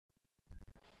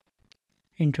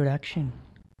Introduction.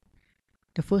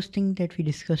 The first thing that we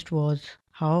discussed was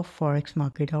how Forex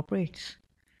market operates.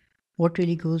 What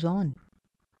really goes on?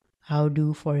 How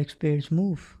do Forex pairs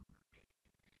move?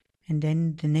 And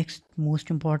then the next most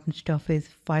important stuff is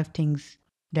 5 things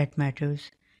that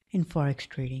matters in Forex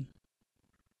trading.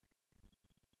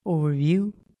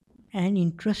 Overview and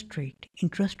interest rate.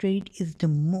 Interest rate is the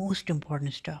most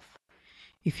important stuff.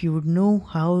 If you would know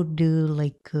how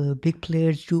the big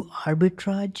players do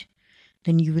arbitrage,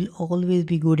 then you will always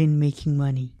be good in making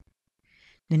money.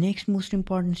 The next most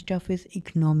important stuff is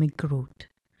economic growth.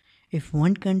 If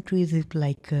one country is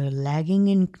lagging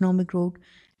in economic growth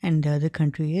and the other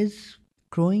country is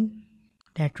growing,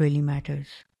 that really matters.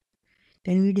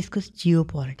 Then we discuss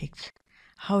geopolitics,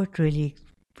 how it really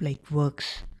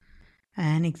works,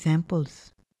 and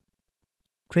examples,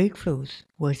 trade flows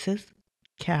versus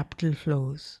capital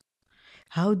flows.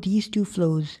 How these two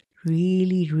flows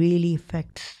really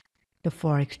affects the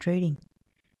forex trading.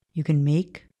 You can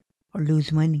make or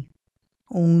lose money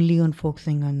only on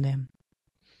focusing on them.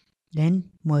 Then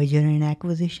merger and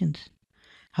acquisitions,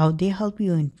 how they help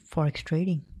you in forex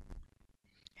trading,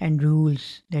 and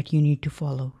rules that you need to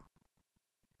follow.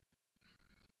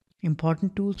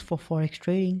 Important tools for forex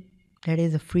trading, that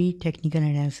is a free technical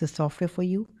analysis software for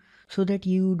you, so that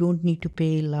you don't need to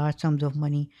pay large sums of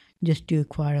money just to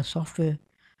acquire a software.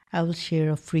 I will share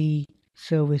a free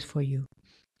service for you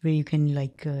where you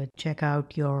can check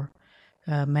out your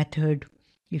method,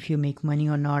 if you make money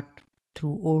or not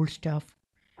through old stuff,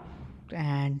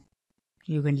 and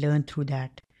you can learn through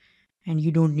that, and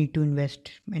you don't need to invest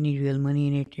any real money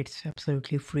in it. It's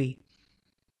absolutely free,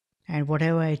 and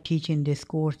whatever I teach in this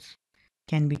course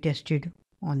can be tested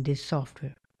on this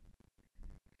software.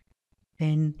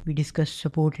 Then we discuss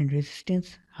support and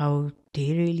resistance, how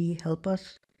they really help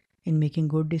us in making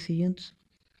good decisions.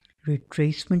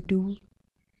 Retracement tool,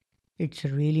 it's a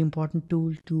really important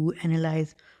tool to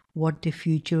analyze what the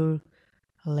future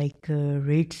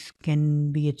rates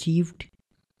can be achieved,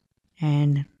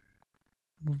 and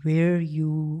where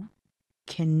you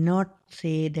cannot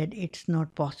say that it's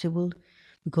not possible,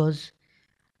 because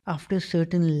after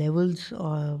certain levels,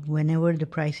 whenever the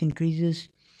price increases,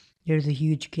 there's a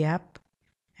huge gap,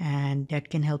 and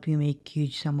that can help you make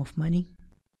huge sum of money.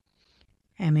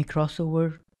 MA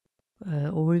crossover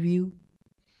overview,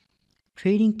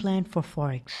 trading plan for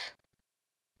forex.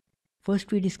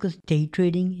 First we discuss day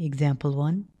trading example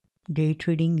 1, day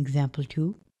trading example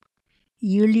 2,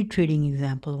 yearly trading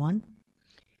example 1,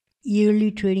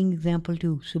 yearly trading example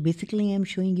 2. So basically I'm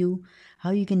showing you how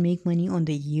you can make money on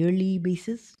the yearly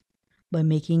basis by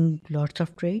making lots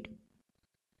of trade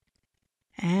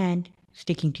and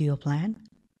sticking to your plan.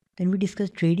 Then we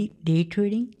discuss day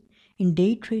trading. In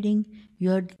day trading,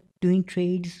 you are doing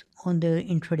trades on the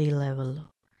intraday level.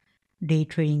 Day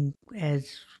trading,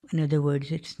 as in other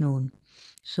words, it's known.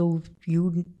 So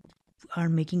you are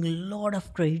making a lot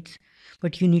of trades,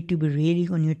 but you need to be really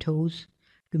on your toes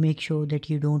to make sure that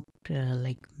you don't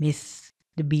miss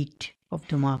the beat of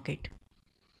the market.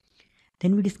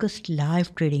 Then we discussed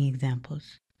live trading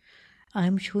examples.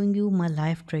 I'm showing you my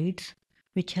live trades,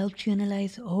 which helps you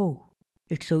analyze, oh,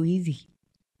 it's so easy.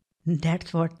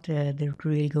 That's what the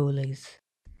real goal is.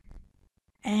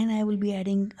 And I will be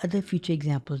adding other future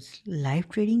examples, live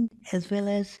trading as well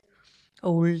as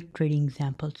old trading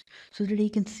examples, so that you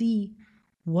can see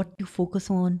what to focus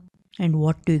on and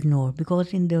what to ignore.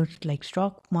 Because in the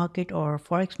stock market or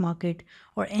forex market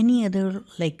or any other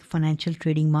financial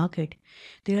trading market,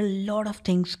 there are a lot of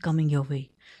things coming your way.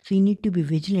 So you need to be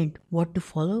vigilant what to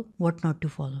follow, what not to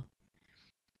follow.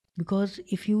 Because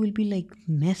if you will be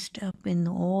messed up in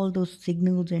all those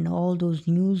signals and all those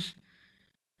news,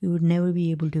 you would never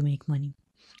be able to make money.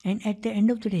 And at the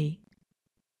end of the day,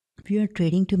 we are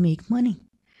trading to make money.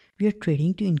 We are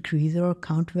trading to increase our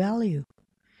account value.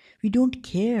 We don't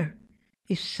care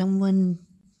if someone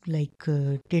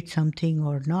did something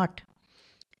or not.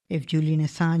 If Julian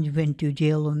Assange went to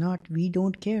jail or not, we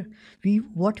don't care.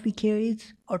 What we care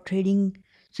is our trading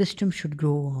system should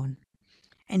grow on.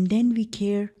 And then we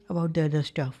care about the other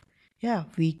stuff. Yeah,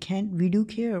 we do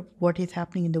care what is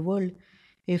happening in the world.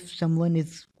 If someone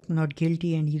is not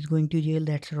guilty and he's going to jail,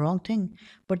 that's the wrong thing.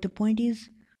 But the point is,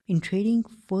 in trading,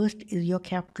 first is your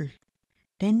capital,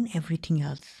 then everything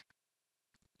else.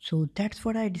 So that's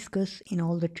what I discuss in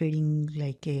all the trading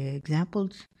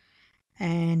examples.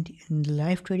 And in the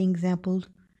live trading examples,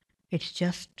 it's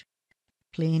just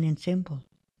plain and simple.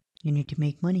 You need to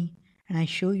make money, and I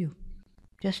show you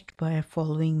just by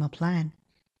following my plan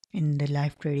in the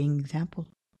live trading example.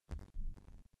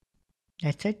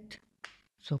 That's it.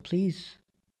 So please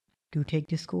do take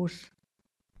this course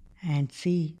and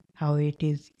see how it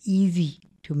is easy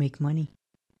to make money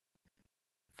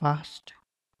fast.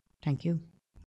 Thank you.